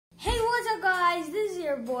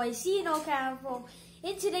your boy, see Ocampo.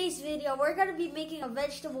 In today's video, we're going to be making a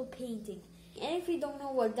vegetable painting. And if you don't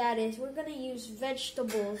know what that is, we're going to use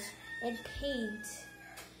vegetables and paint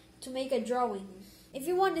to make a drawing. If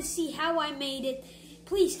you want to see how I made it,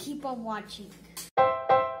 please keep on watching.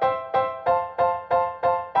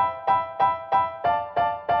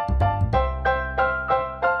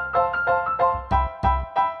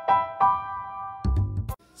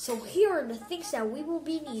 So here are the things that we will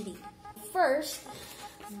be needing. First,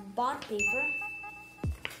 bond paper,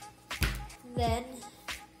 then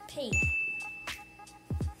paint,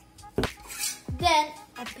 then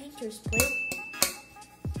a painter's plate,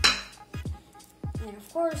 and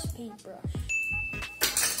of course paintbrush,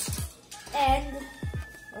 and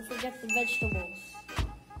don't forget the vegetables.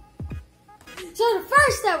 So the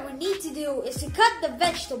first step we need to do is to cut the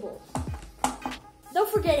vegetable. Don't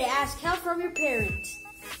forget to ask help from your parents.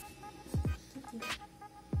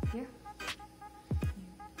 Here.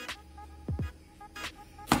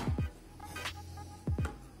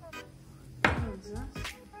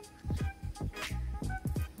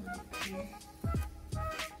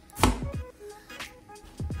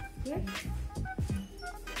 Here.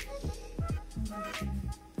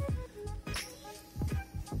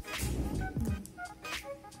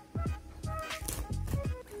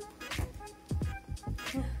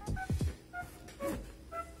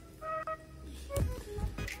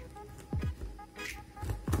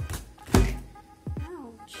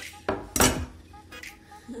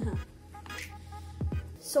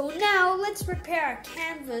 So now let's prepare a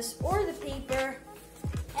canvas or the paper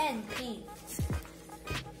and paint.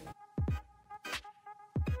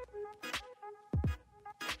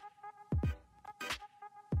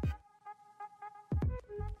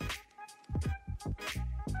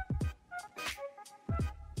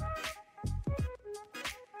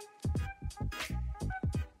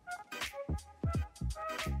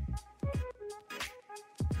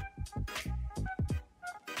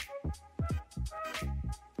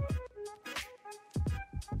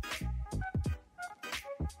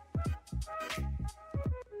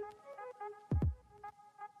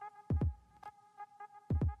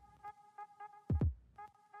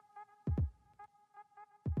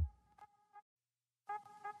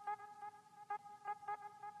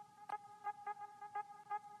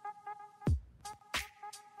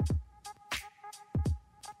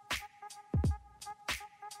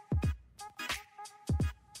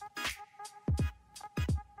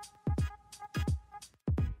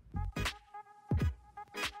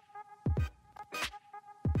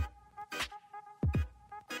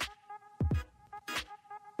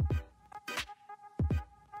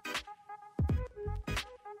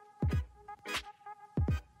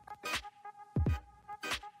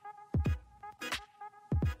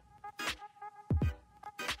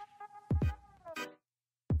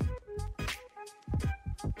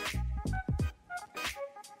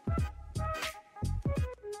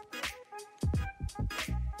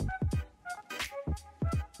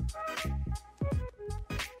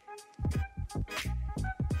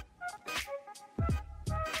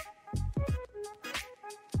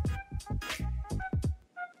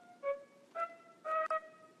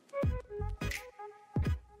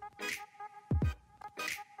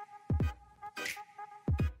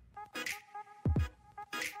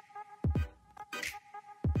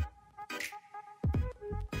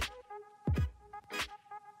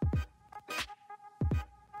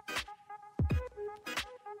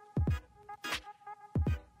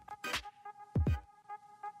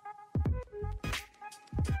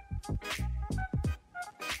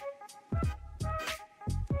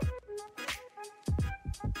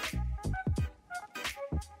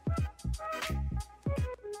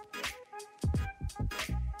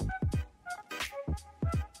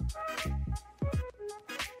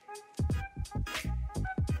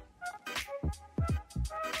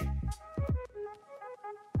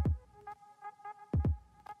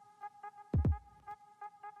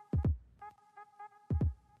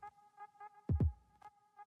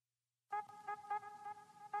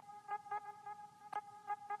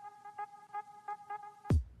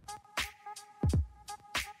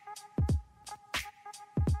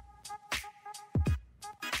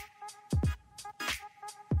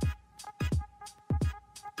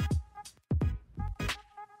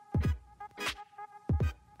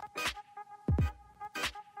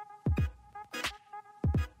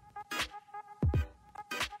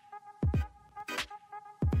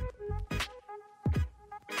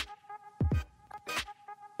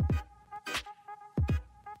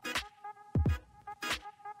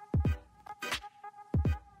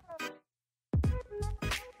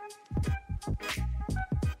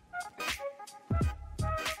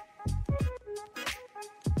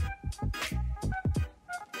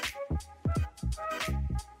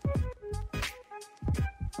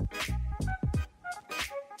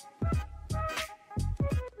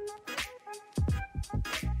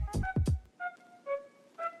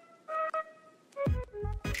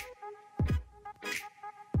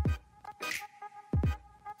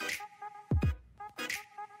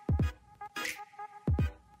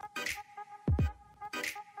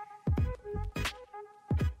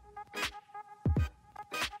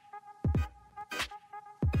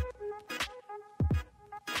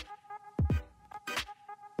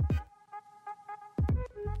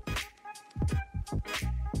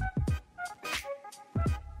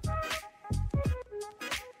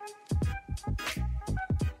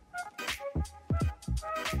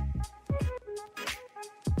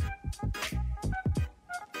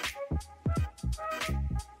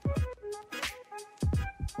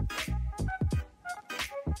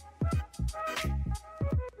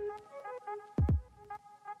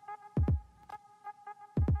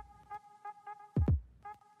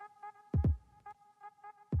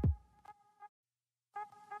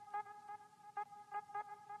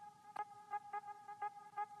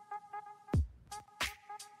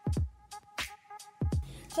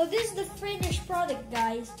 So this is the finished product,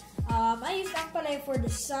 guys. I used ampalaya for the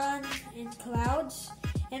sun and clouds,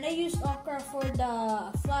 and I used ochre for the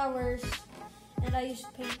flowers, and I used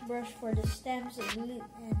paintbrush for the stems and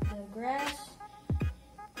the grass,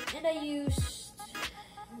 and I used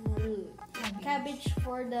cabbage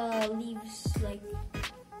for the leaves, like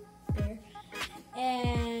there,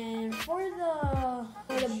 and for the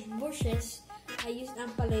bushes I used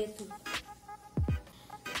ampalaya too.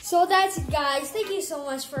 So that's it, guys. Thank you so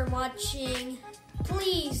much for watching.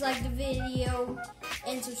 Please like the video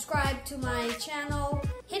and subscribe to my channel.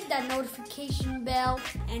 Hit that notification bell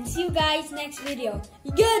and see you guys next video.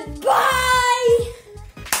 Goodbye!